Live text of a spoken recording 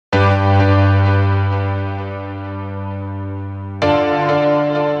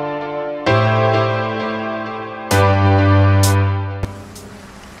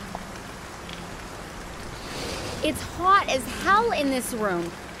hot as hell in this room.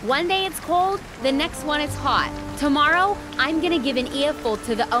 One day it's cold, the next one it's hot. Tomorrow, I'm gonna give an earful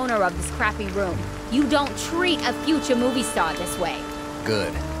to the owner of this crappy room. You don't treat a future movie star this way.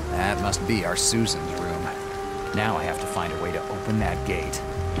 Good. That must be our Susan's room. Now I have to find a way to open that gate.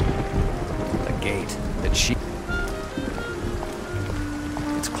 The gate that she...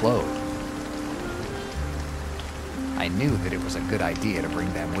 It's closed. I knew that it was a good idea to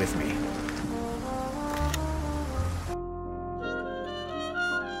bring them with me.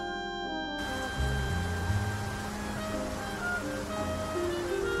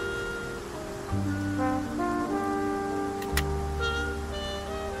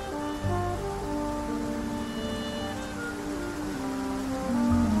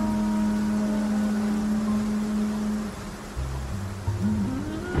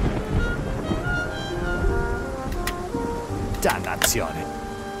 Dannazione.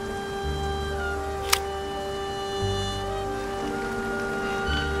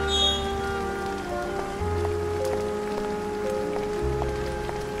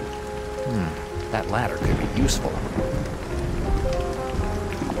 That ladder could be useful.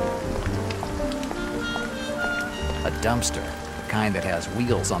 A dumpster, the kind that has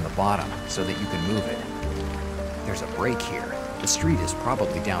wheels on the bottom so that you can move it. There's a break here. The street is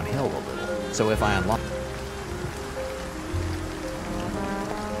probably downhill a little, so if I unlock...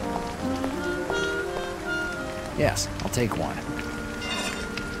 Yes, I'll take one.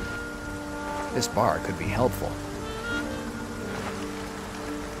 This bar could be helpful.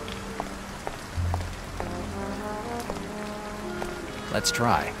 Let's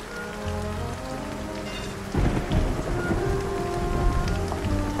try.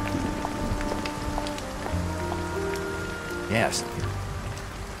 Yes.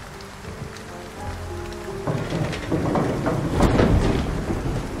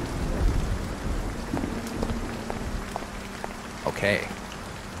 Okay.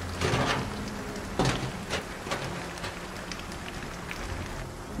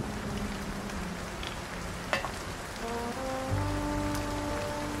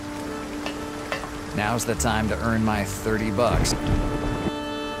 Now's the time to earn my 30 bucks.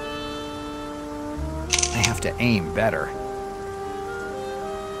 I have to aim better.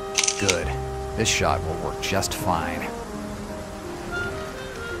 Good. This shot will work just fine.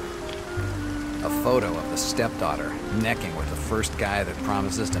 A photo of the stepdaughter necking with the first guy that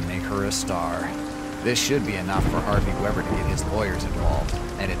promises to make her a star. This should be enough for Harvey Weber to get his lawyers involved,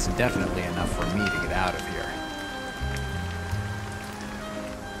 and it's definitely enough for me to get out of here.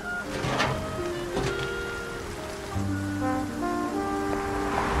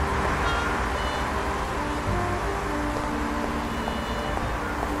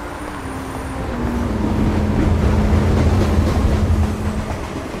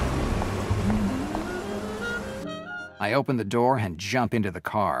 I open the door and jump into the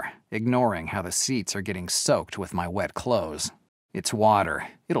car, ignoring how the seats are getting soaked with my wet clothes. It's water.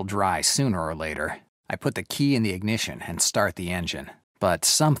 It'll dry sooner or later. I put the key in the ignition and start the engine. But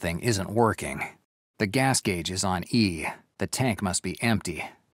something isn't working. The gas gauge is on E. The tank must be empty.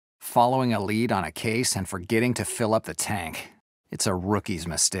 Following a lead on a case and forgetting to fill up the tank. It's a rookie's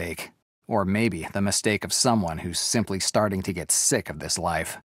mistake. Or maybe the mistake of someone who's simply starting to get sick of this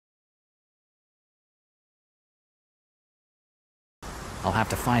life. I'll have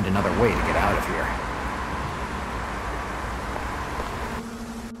to find another way to get out of here.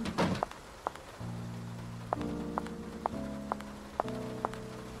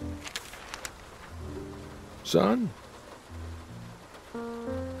 Son?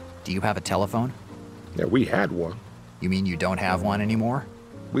 Do you have a telephone? Yeah, we had one. You mean you don't have one anymore?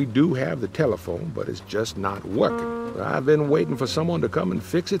 We do have the telephone, but it's just not working. I've been waiting for someone to come and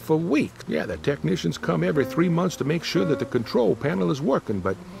fix it for weeks. Yeah, the technicians come every 3 months to make sure that the control panel is working,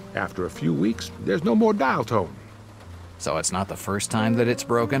 but after a few weeks, there's no more dial tone. So it's not the first time that it's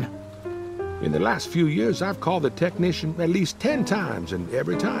broken? In the last few years, I've called the technician at least 10 times, and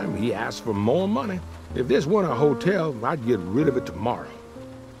every time he asks for more money. If this weren't a hotel, I'd get rid of it tomorrow.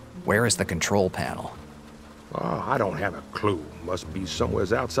 Where is the control panel? Oh, I don't have a clue. Must be somewhere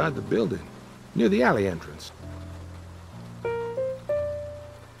outside the building, near the alley entrance.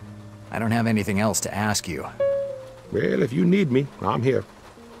 I don't have anything else to ask you. Well, if you need me, I'm here.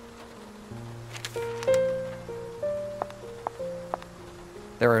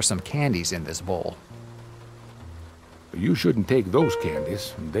 There are some candies in this bowl. You shouldn't take those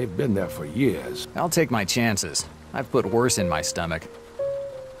candies. They've been there for years. I'll take my chances. I've put worse in my stomach.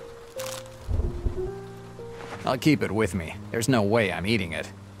 I'll keep it with me. There's no way I'm eating it,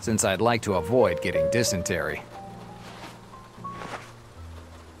 since I'd like to avoid getting dysentery.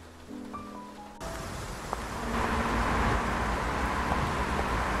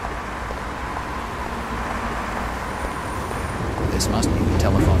 This must be the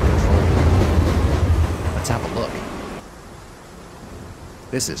telephone control room. Let's have a look.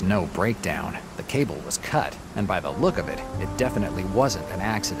 This is no breakdown. The cable was cut, and by the look of it, it definitely wasn't an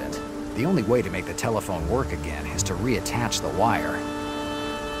accident. The only way to make the telephone work again is to reattach the wire.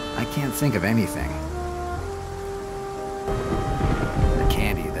 I can't think of anything. The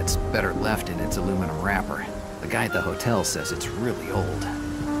candy that's better left in its aluminum wrapper. The guy at the hotel says it's really old.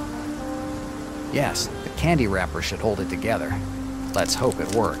 Yes, the candy wrapper should hold it together. Let's hope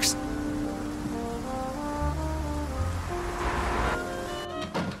it works.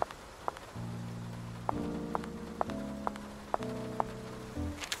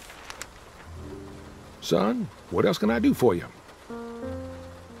 Son, what else can I do for you?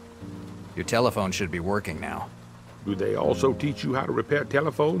 Your telephone should be working now. Do they also teach you how to repair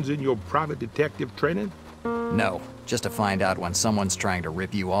telephones in your private detective training? No, just to find out when someone's trying to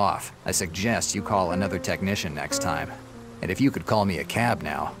rip you off. I suggest you call another technician next time. And if you could call me a cab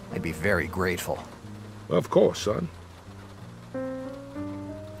now, I'd be very grateful. Of course, son.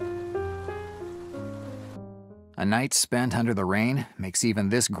 A night spent under the rain makes even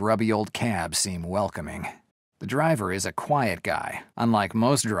this grubby old cab seem welcoming. The driver is a quiet guy, unlike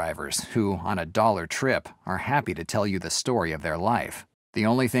most drivers who, on a dollar trip, are happy to tell you the story of their life. The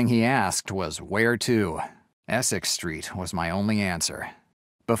only thing he asked was, "Where to?" Essex Street was my only answer.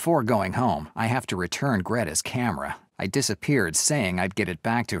 Before going home, I have to return Greta's camera. I disappeared saying I'd get it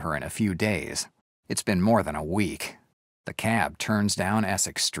back to her in a few days. It's been more than a week. The cab turns down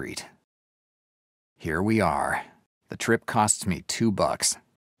Essex Street. Here we are. The trip costs me $2.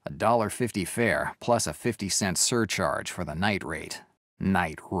 $1.50 fare plus a 50-cent surcharge for the night rate.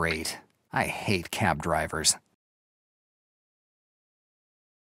 Night rate. I hate cab drivers.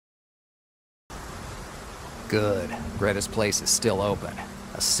 Good. Greta's place is still open.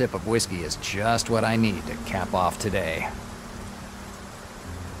 A sip of whiskey is just what I need to cap off today.